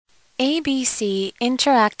ABC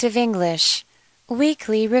Interactive English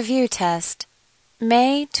Weekly Review Test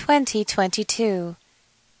May 2022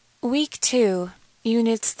 Week 2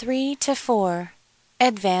 Units 3 to 4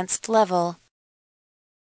 Advanced Level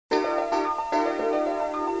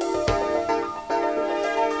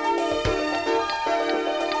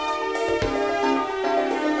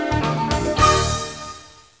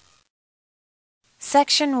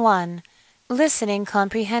Section 1 Listening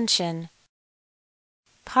Comprehension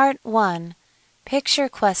Part 1 Picture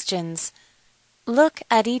Questions Look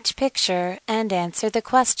at each picture and answer the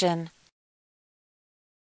question.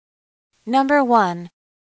 Number 1.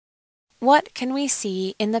 What can we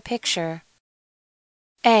see in the picture?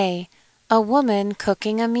 A. A woman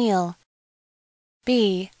cooking a meal.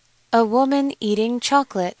 B. A woman eating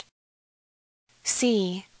chocolate.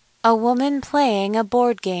 C. A woman playing a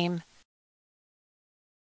board game.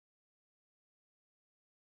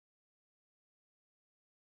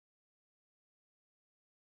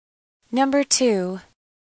 Number 2.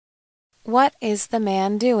 What is the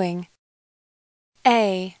man doing?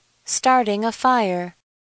 A. Starting a fire.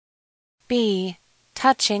 B.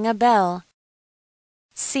 Touching a bell.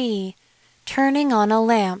 C. Turning on a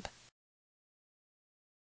lamp.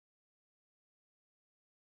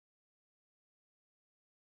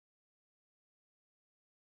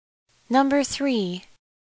 Number 3.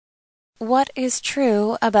 What is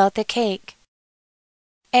true about the cake?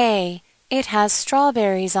 A. It has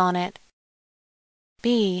strawberries on it.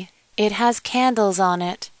 B. It has candles on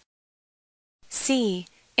it. C.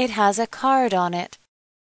 It has a card on it.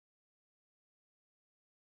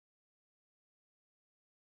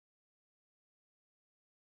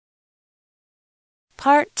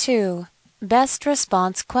 Part 2. Best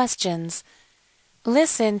Response Questions.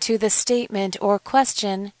 Listen to the statement or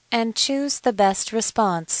question and choose the best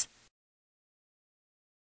response.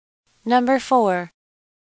 Number 4.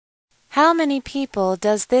 How many people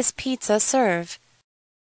does this pizza serve?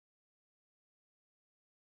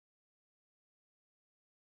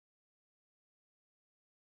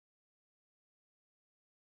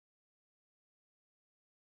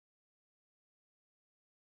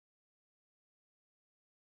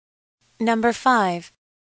 Number 5.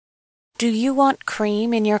 Do you want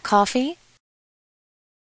cream in your coffee?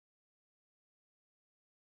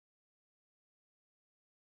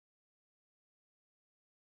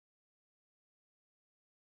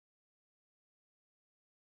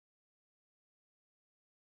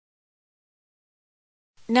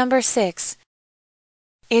 Number 6.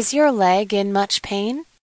 Is your leg in much pain?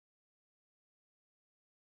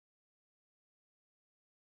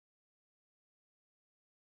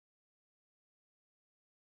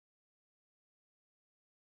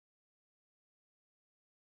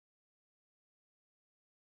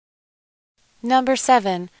 Number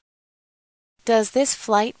 7. Does this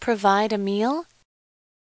flight provide a meal?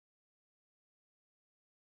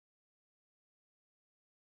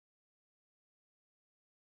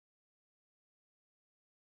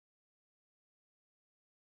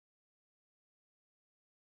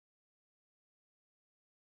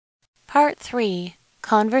 Part 3.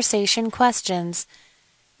 Conversation Questions.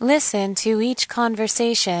 Listen to each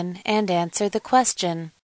conversation and answer the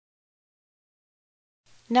question.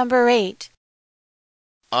 Number 8.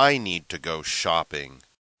 I need to go shopping.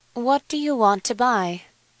 What do you want to buy?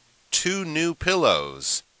 2 new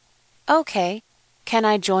pillows. Okay. Can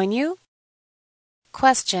I join you?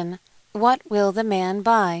 Question. What will the man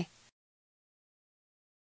buy?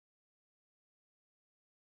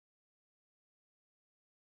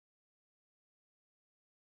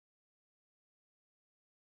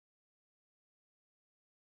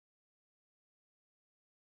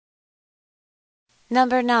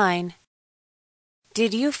 Number 9.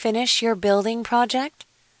 Did you finish your building project?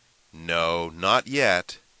 No, not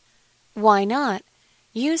yet. Why not?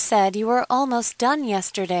 You said you were almost done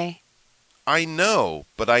yesterday. I know,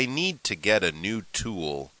 but I need to get a new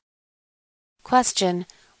tool. Question.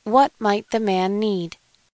 What might the man need?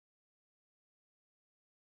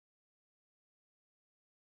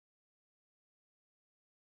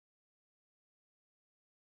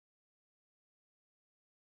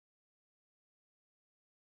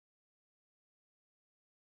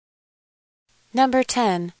 Number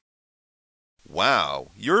 10.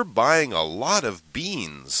 Wow, you're buying a lot of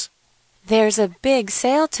beans. There's a big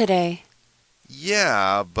sale today.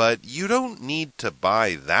 Yeah, but you don't need to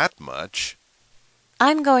buy that much.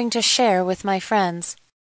 I'm going to share with my friends.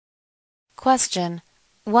 Question.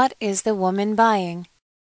 What is the woman buying?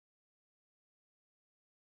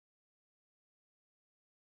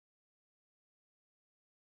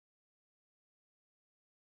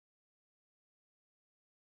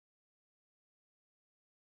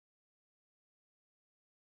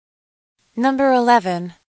 Number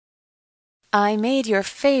 11. I made your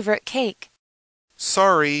favorite cake.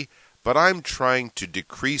 Sorry, but I'm trying to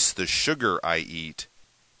decrease the sugar I eat.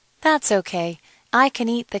 That's okay. I can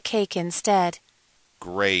eat the cake instead.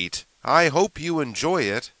 Great. I hope you enjoy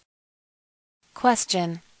it.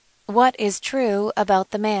 Question. What is true about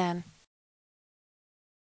the man?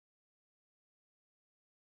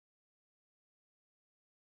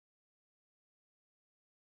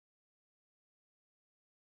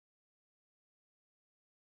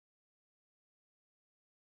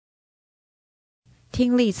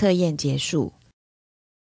听力测验结束。